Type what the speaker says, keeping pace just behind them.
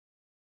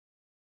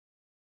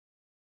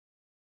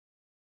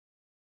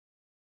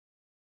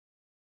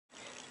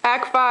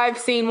Act 5,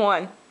 Scene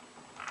 1.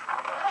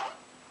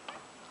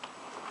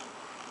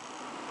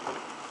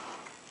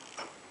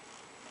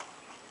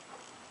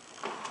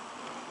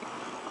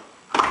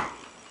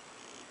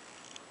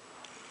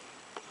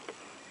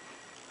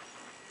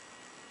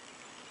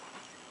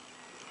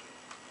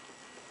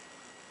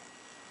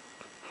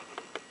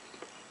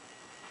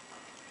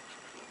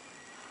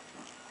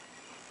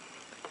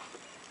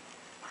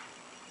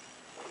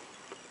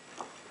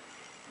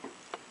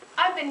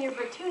 I've been here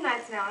for 2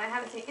 nights now, and I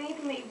haven't seen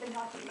anything that you've been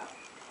talking about.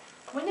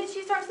 When did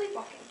she start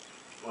sleepwalking?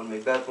 When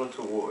Macbeth went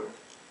to war.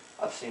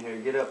 I've seen her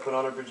get up, put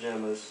on her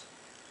pajamas,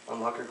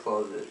 unlock her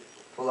closet,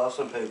 pull out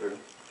some paper,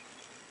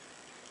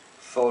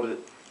 fold it,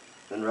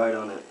 then write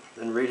on it,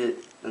 then read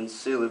it, then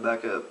seal it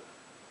back up,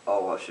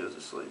 all while she was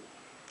asleep.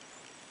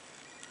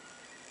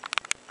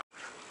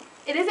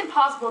 It isn't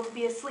possible to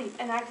be asleep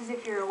and act as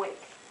if you're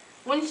awake.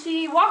 When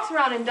she walks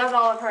around and does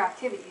all of her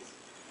activities,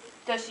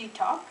 does she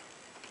talk?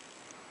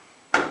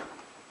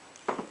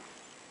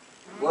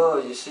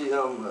 Well, you see,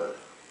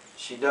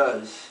 she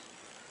does,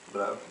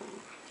 but I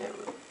can't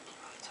really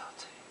tell it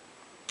to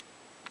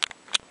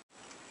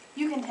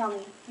you. You can tell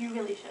me. You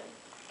really should.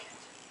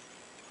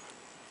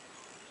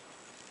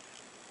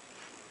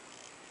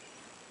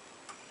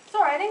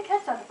 Sorry, I didn't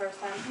catch that the first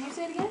time. Can you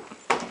say it again?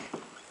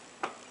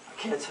 I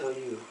can't tell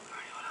you or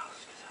anyone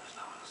else because there was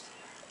no one else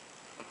there.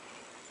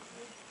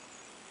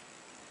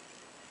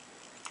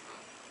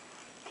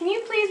 Can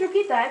you please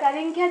repeat that? I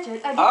didn't catch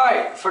it. All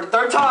right, for the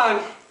 3rd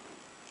time.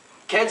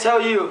 Can't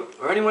tell you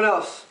or anyone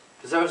else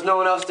because there was no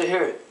one else to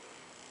hear it.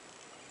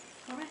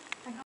 All right.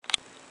 I got it.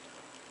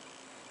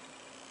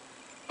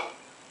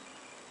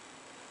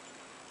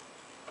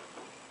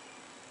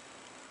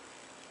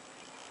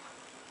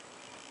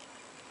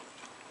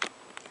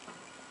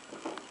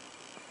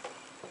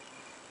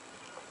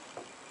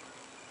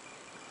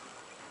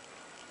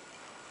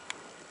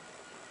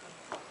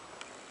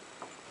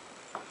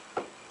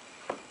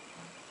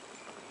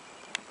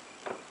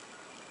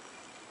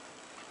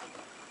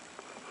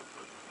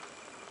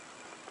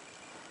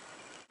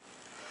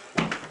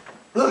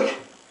 Look,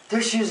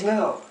 there she is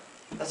now.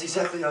 That's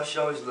exactly how she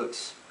always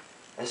looks.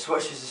 I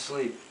swear she's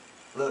asleep.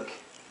 Look,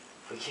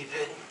 if we keep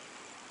hitting.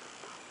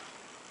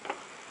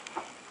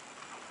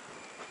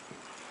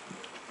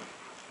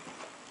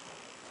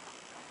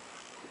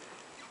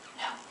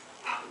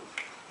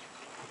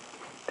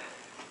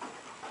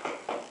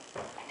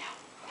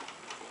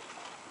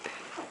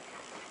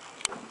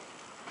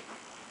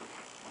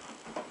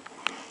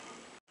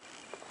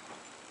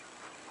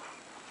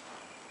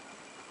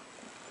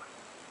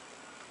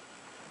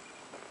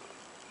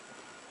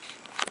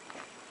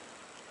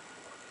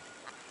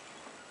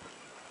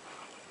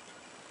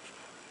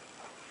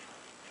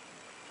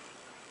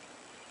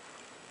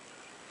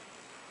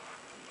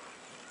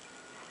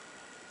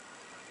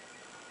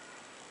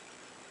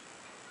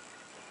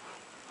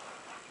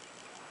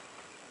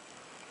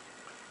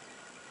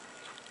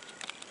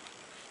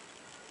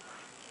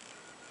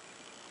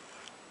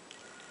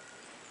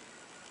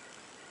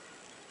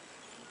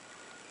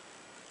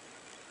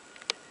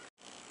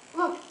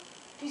 Look,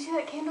 do you see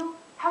that candle?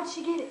 How did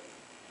she get it?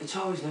 It's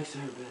always next to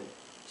her bed.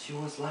 She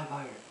wants light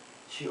by her.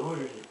 She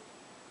ordered it.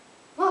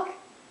 Look,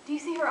 do you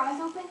see her eyes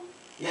open?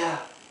 Yeah,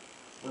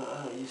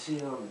 but you see,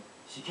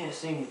 she can't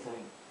see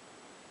anything.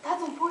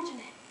 That's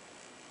unfortunate.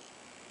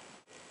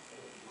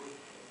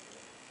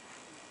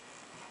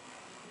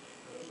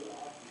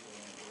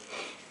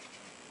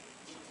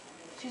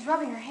 She's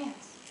rubbing her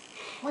hands.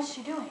 What's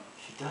she doing?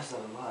 She does that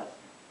a lot.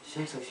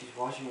 She acts like she's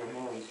washing her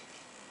hands.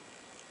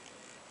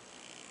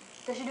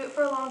 Does she do it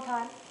for a long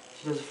time?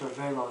 She does it for a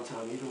very long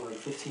time, even like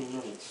 15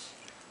 minutes.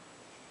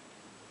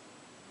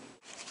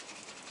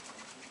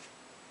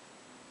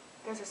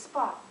 There's a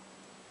spot.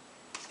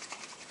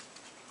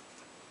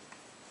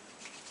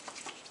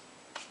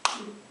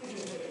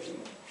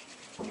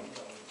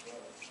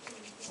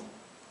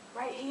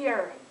 Right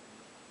here.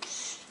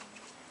 Shh.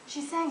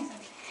 She's saying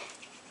something.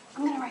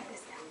 I'm gonna write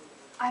this down.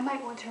 I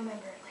might want to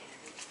remember it later.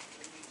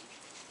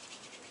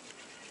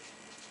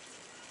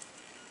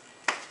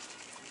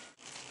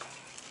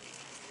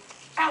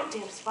 Out,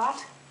 damn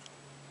spot.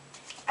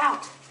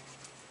 Out.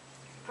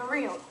 For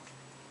real.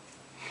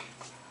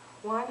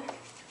 1,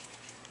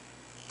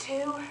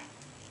 2.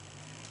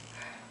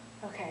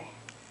 Okay.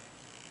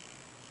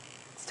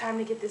 It's time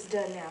to get this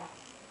done now.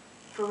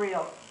 For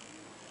real.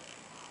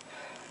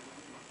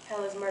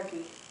 Hell is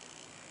murky.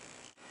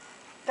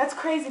 That's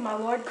crazy, my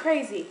lord,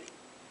 crazy.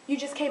 You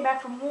just came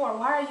back from war.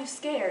 Why are you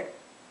scared?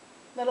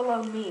 Let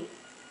alone me.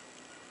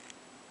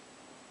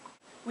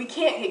 We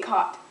can't get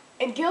caught.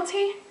 And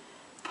guilty?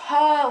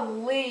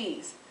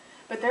 Please.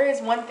 But there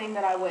is one thing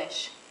that I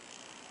wish.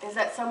 Is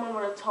that someone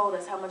would have told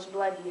us how much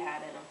blood he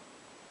had in him.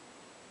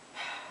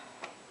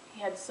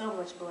 He had so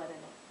much blood in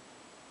him.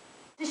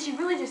 Did she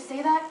really just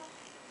say that?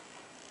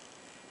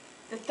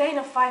 The Thane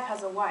of Fife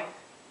has a wife.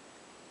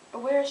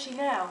 But where is she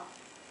now?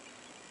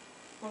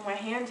 Will my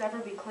hands ever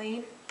be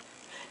clean?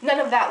 None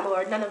of that,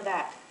 Lord, none of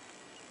that.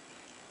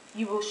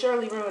 You will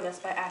surely ruin us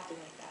by acting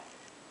like that.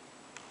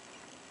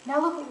 Now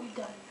look what we've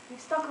done. We've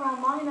stuck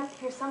around long enough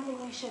to hear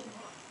something we shouldn't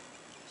have.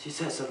 She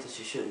said something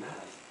she shouldn't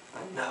have.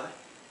 I know it.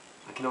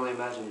 I can only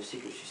imagine the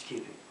secret she's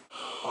keeping.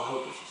 I'll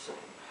hope what she's saying.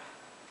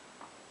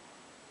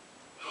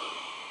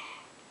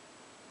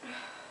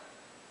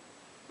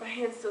 My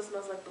hand still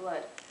smells like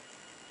blood.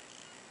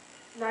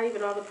 Not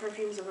even all the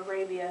perfumes of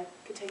Arabia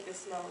could take this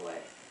smell away.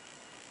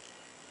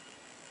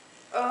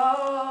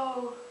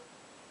 Oh!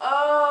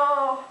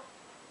 Oh!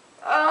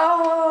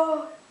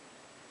 Oh!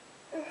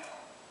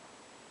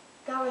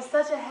 That was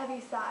such a heavy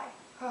sigh.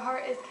 Her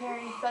heart is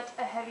carrying such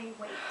a heavy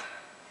weight.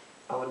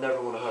 I would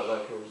never want a heart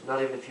like hers,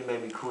 not even if you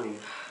made me queen.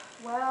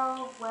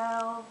 Well,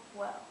 well,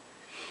 well.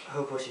 I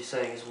hope what she's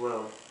saying is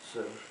well,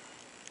 sir.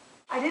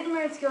 I didn't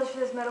learn skills for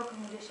this medical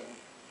condition.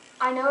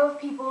 I know of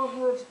people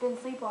who have been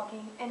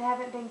sleepwalking and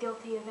haven't been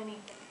guilty of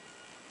anything.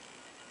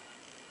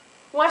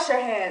 Wash your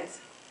hands.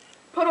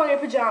 Put on your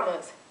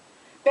pajamas.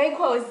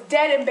 Banquo is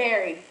dead and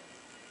buried.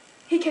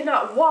 He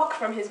cannot walk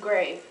from his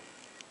grave.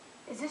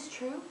 Is this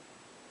true?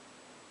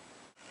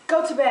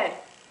 Go to bed.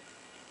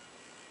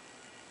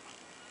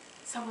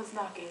 Someone's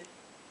knocking.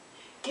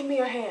 Give me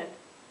your hand.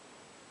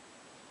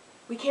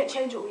 We can't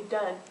change what we've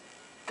done.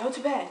 Go to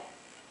bed.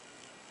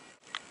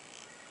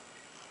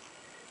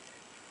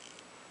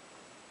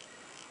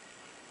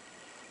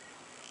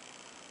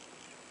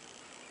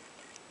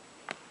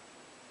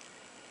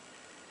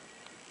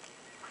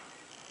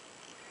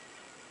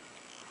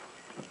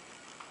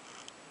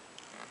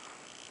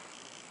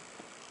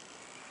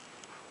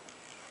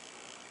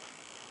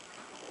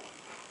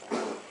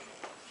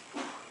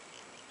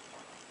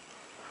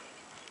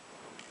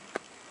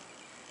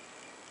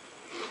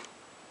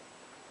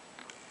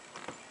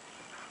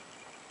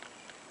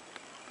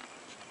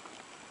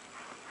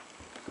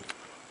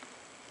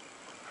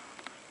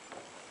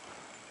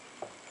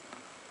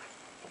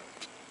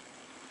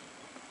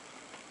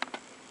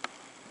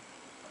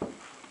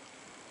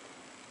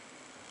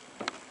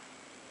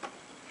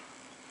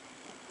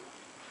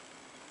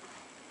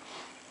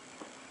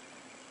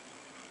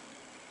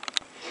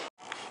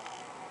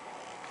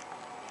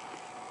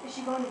 Is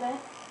she going to bed?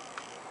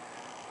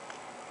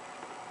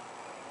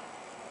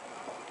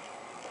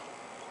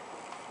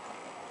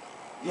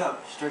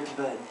 Yup, straight to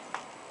bed.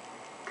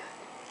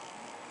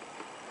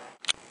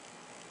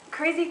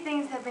 Crazy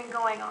things have been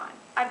going on.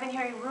 I've been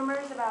hearing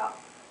rumors about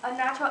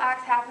unnatural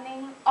acts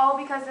happening, all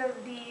because of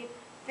the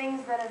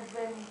things that have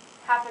been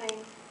happening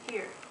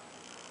here.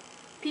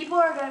 People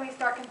are going to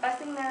start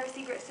confessing their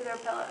secrets to their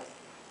pillows.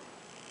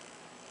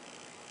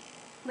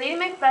 Lady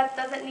Macbeth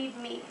doesn't need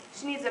me.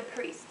 She needs a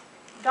priest.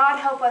 God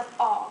help us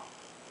all.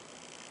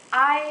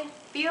 I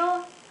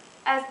feel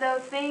as though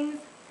things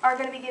are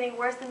going to be getting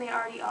worse than they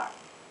already are.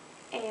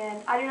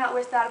 And I do not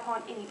wish that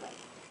upon anybody.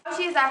 How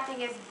she is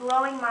acting is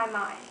blowing my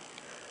mind.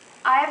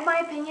 I have my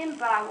opinion,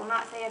 but I will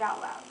not say it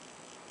out loud.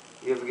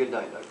 You have a good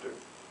night, Doctor.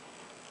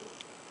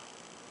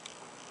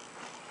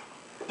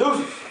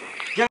 Deuces!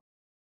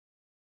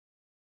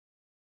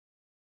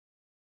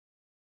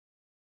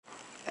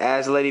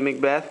 As Lady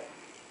Macbeth,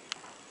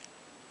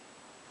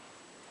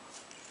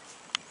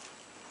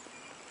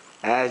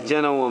 as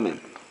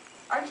Gentlewoman,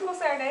 Aren't you going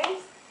to say our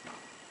names?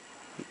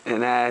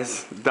 and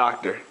as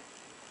Doctor.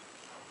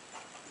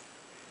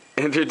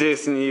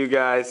 Introducing to you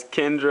guys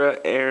Kendra,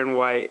 Aaron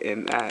White,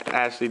 and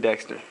Ashley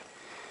Dexter.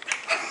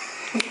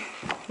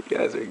 You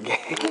guys are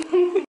gay.